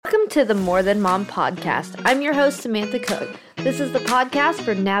to the More Than Mom podcast. I'm your host, Samantha Cook. This is the podcast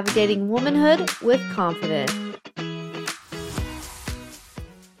for navigating womanhood with confidence.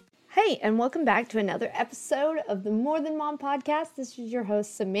 Hey, and welcome back to another episode of the More Than Mom podcast. This is your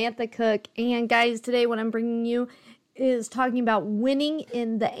host, Samantha Cook. And guys, today what I'm bringing you is talking about winning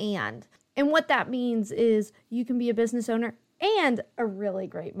in the and. And what that means is you can be a business owner and a really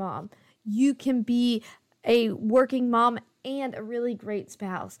great mom. You can be a working mom and a really great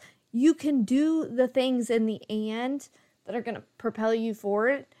spouse. You can do the things in the and that are going to propel you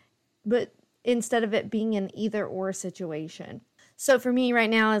forward, but instead of it being an either or situation. So for me right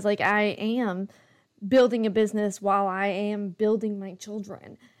now is like I am building a business while I am building my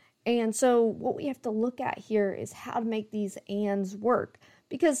children. And so what we have to look at here is how to make these ands work.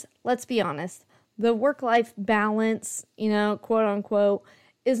 Because let's be honest, the work-life balance, quote unquote,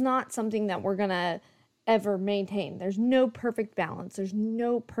 is not something that we're going to ever maintain. There's no perfect balance. There's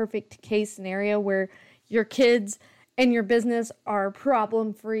no perfect case scenario where your kids and your business are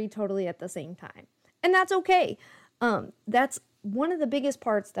problem-free totally at the same time. And that's okay. That's one of the biggest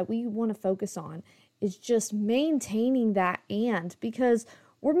parts that we want to focus on is just maintaining that and, because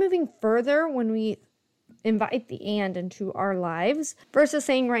we're moving further when we invite the and into our lives versus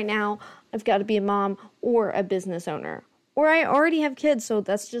saying right now, I've got to be a mom or a business owner. Or I already have kids, so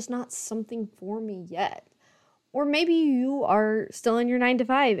that's just not something for me yet. Or maybe you are still in your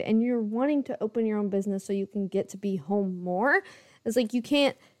 9-to-5 and you're wanting to open your own business so you can get to be home more. It's like you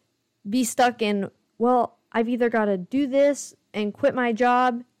can't be stuck in, well, I've either got to do this and quit my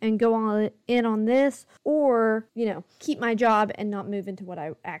job and go all in on this, or, keep my job and not move into what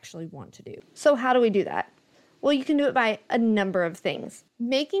I actually want to do. So how do we do that? Well, you can do it by a number of things.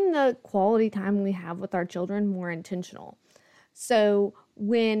 Making the quality time we have with our children more intentional. So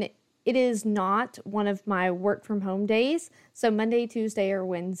when it is not one of my work from home days, so Monday, Tuesday, or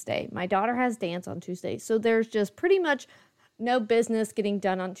Wednesday, my daughter has dance on Tuesday. So there's just pretty much no business getting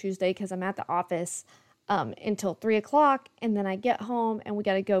done on Tuesday because I'm at the office until 3 o'clock. And then I get home and we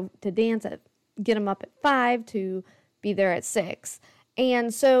got to go to dance get them up at 5 to be there at 6.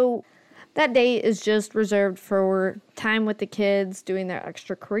 And so that day is just reserved for time with the kids, doing their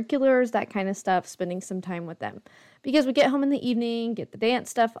extracurriculars, that kind of stuff, spending some time with them. Because we get home in the evening, get the dance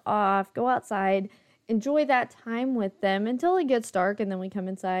stuff off, go outside, enjoy that time with them until it gets dark, and then we come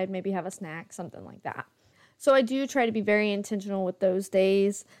inside, maybe have a snack, something like that. So I do try to be very intentional with those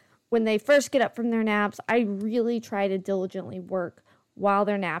days. When they first get up from their naps, I really try to diligently work while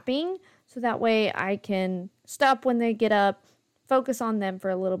they're napping, so that way I can stop when they get up, focus on them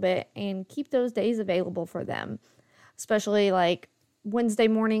for a little bit, and keep those days available for them. Especially like Wednesday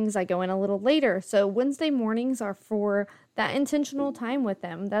mornings, I go in a little later. So Wednesday mornings are for that intentional time with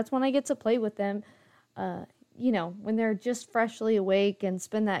them. That's when I get to play with them, when they're just freshly awake and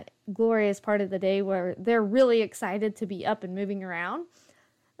spend that glorious part of the day where they're really excited to be up and moving around.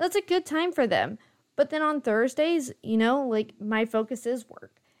 That's a good time for them. But then on Thursdays, my focus is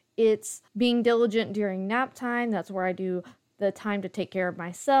work. It's being diligent during nap time. That's where I do the time to take care of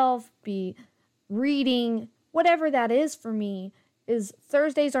myself, be reading, whatever that is for me. Is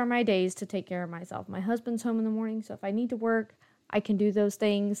Thursdays are my days to take care of myself. My husband's home in the morning, so if I need to work, I can do those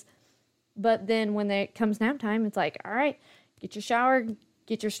things. But then when it comes nap time, it's like, all right, get your shower,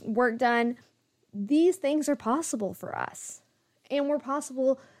 get your work done. These things are possible for us. And we're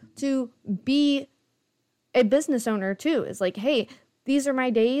possible to be a business owner too. It's like, hey, these are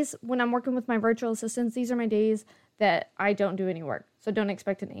my days when I'm working with my virtual assistants. These are my days that I don't do any work. So don't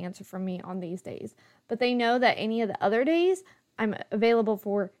expect an answer from me on these days. But they know that any of the other days, I'm available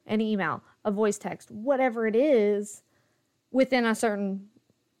for an email, a voice text, whatever it is within a certain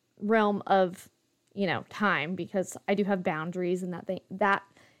realm of, time, because I do have boundaries, and that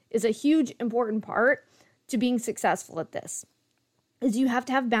is a huge important part to being successful at this. Is you have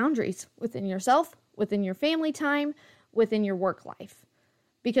to have boundaries within yourself, within your family time, within your work life.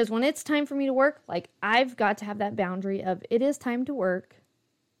 Because when it's time for me to work, I've got to have that boundary of it is time to work,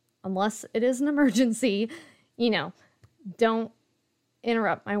 unless it is an emergency, don't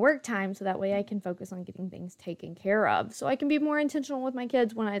interrupt my work time so that way I can focus on getting things taken care of. So I can be more intentional with my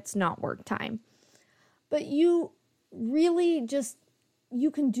kids when it's not work time. But you really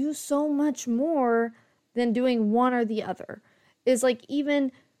you can do so much more than doing one or the other. Is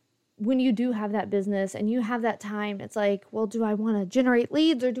even when you do have that business and you have that time, it's like, well, do I want to generate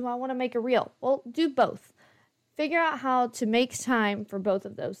leads or do I want to make a reel? Well, do both. Figure out how to make time for both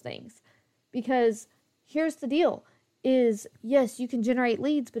of those things. Because here's the deal is, yes, you can generate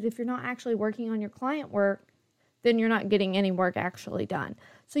leads, but if you're not actually working on your client work, then you're not getting any work actually done.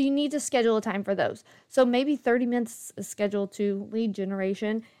 So you need to schedule a time for those. So maybe 30 minutes is scheduled to lead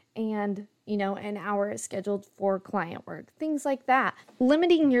generation and, an hour is scheduled for client work, things like that.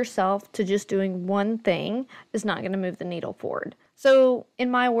 Limiting yourself to just doing one thing is not going to move the needle forward. So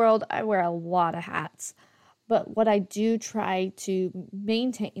in my world, I wear a lot of hats. But what I do try to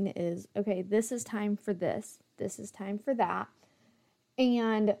maintain is, okay, this is time for this. This is time for that.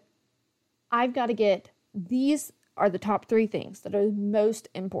 And I've got to get, these are the top 3 things that are most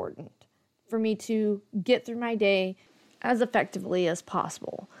important for me to get through my day as effectively as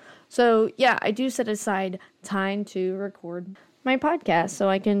possible. So yeah, I do set aside time to record my podcast so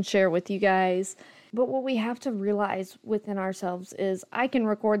I can share with you guys. But what we have to realize within ourselves is I can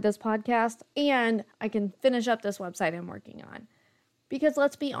record this podcast and I can finish up this website I'm working on. Because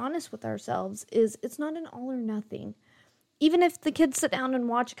let's be honest with ourselves, is it's not an all or nothing. Even if the kids sit down and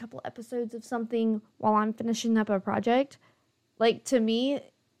watch a couple episodes of something while I'm finishing up a project, like to me,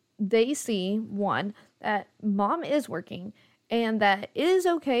 they see, one, that mom is working and that it is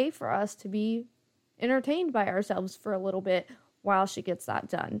okay for us to be entertained by ourselves for a little bit while she gets that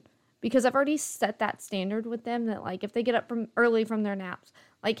done. Because I've already set that standard with them that, like, if they get up from early from their naps,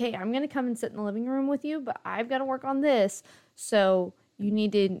 like, hey, I'm going to come and sit in the living room with you, but I've got to work on this. So you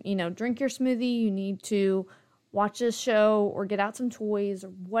need to, drink your smoothie. You need to watch this show or get out some toys or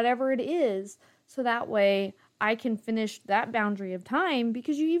whatever it is. So that way I can finish that boundary of time,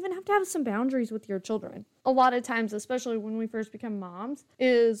 because you even have to have some boundaries with your children. A lot of times, especially when we first become moms,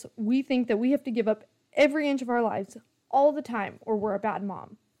 is we think that we have to give up every inch of our lives all the time or we're a bad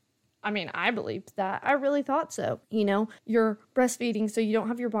mom. I mean, I believed that. I really thought so. You're breastfeeding, so you don't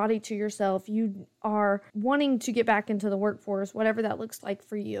have your body to yourself. You are wanting to get back into the workforce, whatever that looks like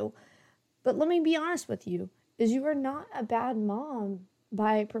for you. But let me be honest with you, is you are not a bad mom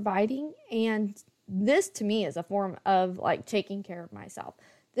by providing. And this to me is a form of like taking care of myself.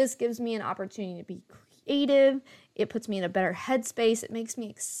 This gives me an opportunity to be creative. It puts me in a better headspace. It makes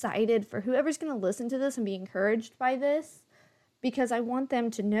me excited for whoever's going to listen to this and be encouraged by this. Because I want them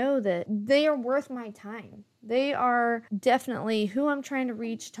to know that they are worth my time. They are definitely who I'm trying to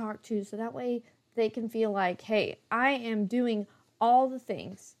reach, talk to, so that way they can feel like, hey, I am doing all the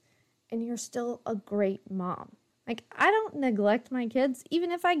things, and you're still a great mom. Like, I don't neglect my kids,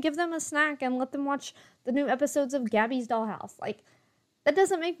 even if I give them a snack and let them watch the new episodes of Gabby's Dollhouse. Like, that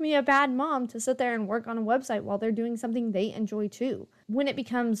doesn't make me a bad mom to sit there and work on a website while they're doing something they enjoy too. When it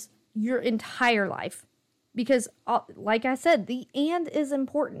becomes your entire life. Because, like I said, the and is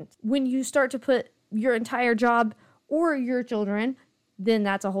important. When you start to put your entire job or your children, then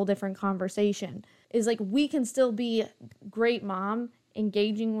that's a whole different conversation. Is like, we can still be great mom,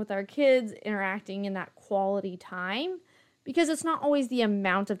 engaging with our kids, interacting in that quality time. Because it's not always the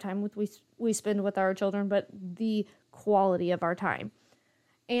amount of time we spend with our children, but the quality of our time.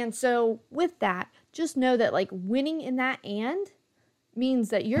 And so with that, just know that like winning in that and means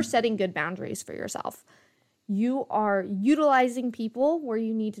that you're setting good boundaries for yourself. You are utilizing people where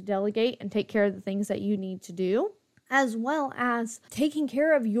you need to delegate and take care of the things that you need to do, as well as taking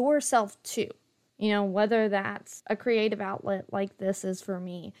care of yourself too. Whether that's a creative outlet like this is for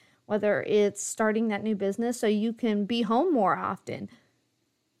me, whether it's starting that new business so you can be home more often.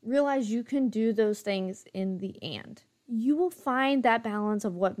 Realize you can do those things in the and. You will find that balance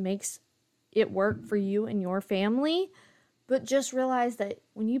of what makes it work for you and your family. But just realize that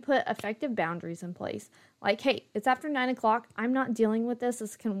when you put effective boundaries in place, like, hey, it's after 9 o'clock, I'm not dealing with this,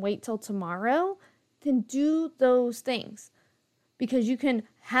 this can wait till tomorrow, then do those things. Because you can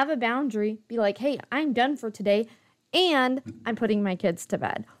have a boundary, be like, hey, I'm done for today, and I'm putting my kids to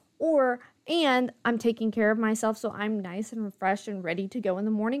bed. And I'm taking care of myself so I'm nice and refreshed and ready to go in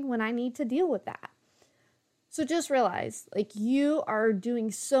the morning when I need to deal with that. So just realize, like, you are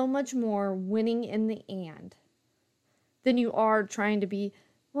doing so much more winning in the and than you are trying to be,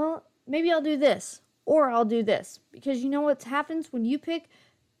 well, maybe I'll do this or I'll do this. Because you know what happens when you pick,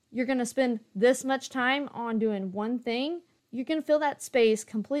 you're going to spend this much time on doing one thing, you're going to fill that space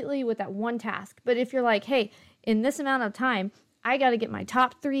completely with that one task. But if you're like, hey, in this amount of time, I got to get my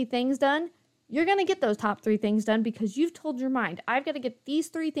top 3 things done, you're going to get those top 3 things done because you've told your mind, I've got to get these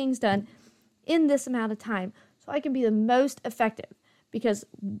 3 things done in this amount of time so I can be the most effective. Because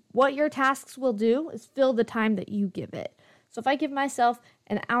what your tasks will do is fill the time that you give it. So if I give myself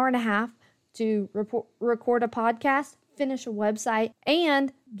an hour and a half to record a podcast, finish a website,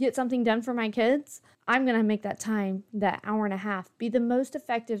 and get something done for my kids, I'm going to make that time, that hour and a half, be the most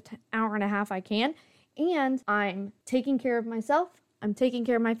effective hour and a half I can. And I'm taking care of myself, I'm taking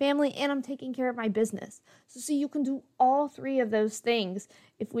care of my family, and I'm taking care of my business. So see, you can do all 3 of those things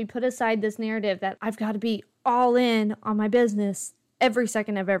if we put aside this narrative that I've got to be all in on my business every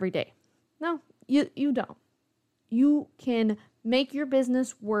second of every day. No, you don't. You can make your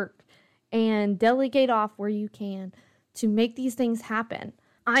business work and delegate off where you can to make these things happen.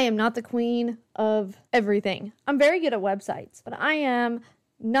 I am not the queen of everything. I'm very good at websites, but I am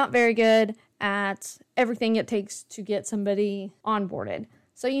not very good at everything it takes to get somebody onboarded.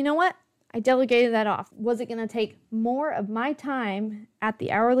 So you know what? I delegated that off. Was it going to take more of my time at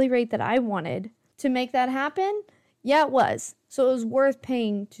the hourly rate that I wanted to make that happen? Yeah, it was. So it was worth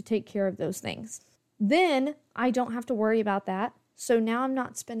paying to take care of those things. Then I don't have to worry about that. So now I'm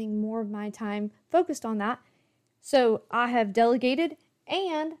not spending more of my time focused on that. So I have delegated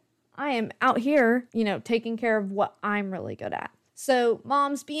and I am out here, taking care of what I'm really good at. So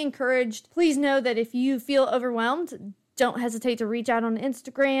moms, be encouraged. Please know that if you feel overwhelmed, don't hesitate to reach out on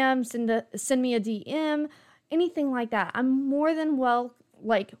Instagram, send me a DM, anything like that. I'm more than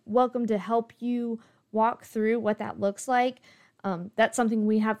welcome to help you walk through what that looks like. That's something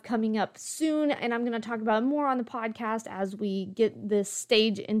we have coming up soon, and I'm going to talk about more on the podcast as we get this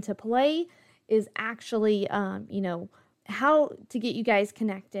stage into play, is actually, how to get you guys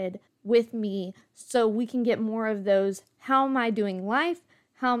connected with me so we can get more of those, how am I doing life,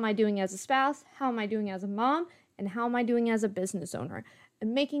 how am I doing as a spouse, how am I doing as a mom, and how am I doing as a business owner,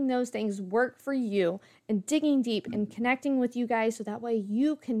 and making those things work for you and digging deep and connecting with you guys so that way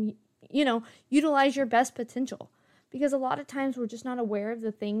you can, utilize your best potential. Because a lot of times we're just not aware of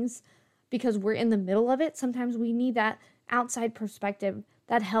the things because we're in the middle of it. Sometimes we need that outside perspective,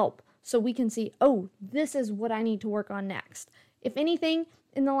 that help, so we can see, oh, this is what I need to work on next. If anything,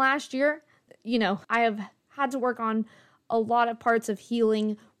 in the last year, I have had to work on a lot of parts of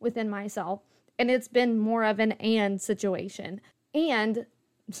healing within myself. And it's been more of an and situation. And,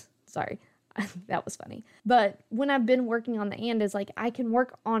 sorry, that was funny. But when I've been working on the and is I can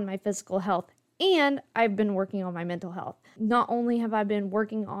work on my physical health and I've been working on my mental health. Not only have I been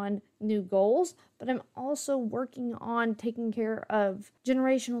working on new goals, but I'm also working on taking care of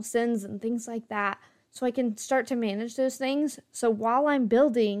generational sins and things like that. So I can start to manage those things. So while I'm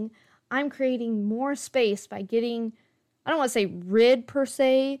building, I'm creating more space by getting, I don't want to say rid per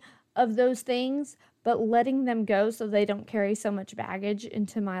se of those things, but letting them go so they don't carry so much baggage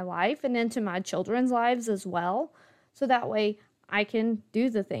into my life and into my children's lives as well. So that way I can do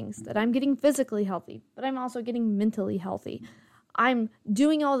the things that I'm getting physically healthy, but I'm also getting mentally healthy. I'm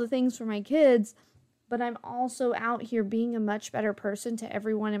doing all the things for my kids, but I'm also out here being a much better person to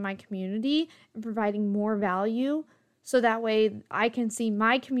everyone in my community and providing more value so that way I can see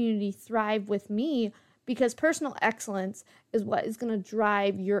my community thrive with me. Because personal excellence is what is going to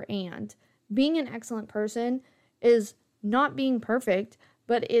drive your and. Being an excellent person is not being perfect,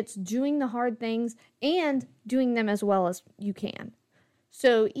 but it's doing the hard things and doing them as well as you can.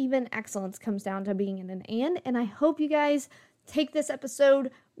 So even excellence comes down to being in an and I hope you guys take this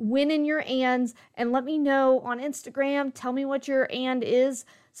episode, win in your ands, and let me know on Instagram. Tell me what your and is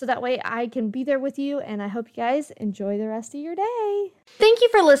so that way I can be there with you, and I hope you guys enjoy the rest of your day. Thank you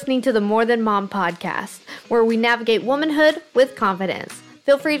for listening to the More Than Mom podcast, where we navigate womanhood with confidence.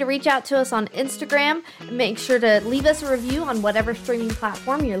 Feel free to reach out to us on Instagram and make sure to leave us a review on whatever streaming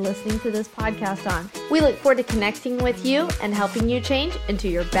platform you're listening to this podcast on. We look forward to connecting with you and helping you change into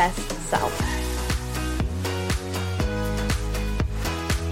your best self.